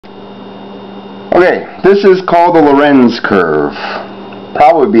Okay, this is called the Lorenz curve.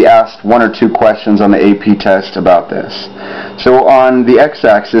 Probably be asked one or two questions on the AP test about this. So on the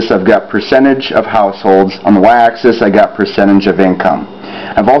x-axis I've got percentage of households. On the y-axis I got percentage of income.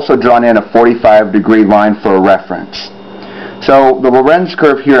 I've also drawn in a 45-degree line for a reference. So the Lorenz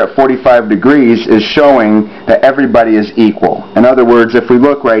curve here at 45 degrees is showing that everybody is equal. In other words, if we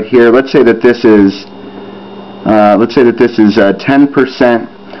look right here, let's say that this is 10%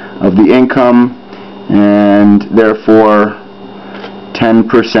 of the income, and therefore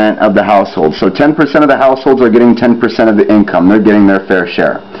 10% of the households. So 10% of the households are getting 10% of the income. They're getting their fair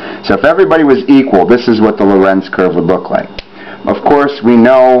share. So if everybody was equal, this is what the Lorenz curve would look like. Of course, we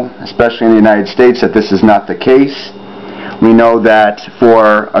know, especially in the United States, that this is not the case. We know that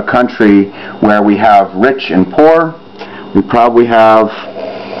for a country where we have rich and poor, we probably have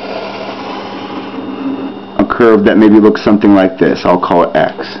a curve that maybe looks something like this. I'll call it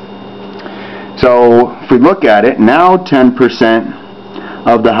X. So if we look at it, now 10%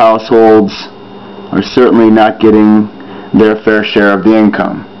 of the households are certainly not getting their fair share of the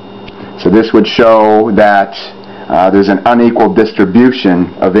income. So this would show that there's an unequal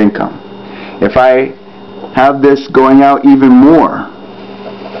distribution of income. If I have this going out even more,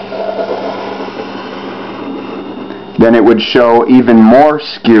 then it would show even more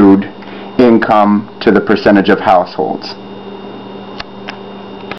skewed income to the percentage of households.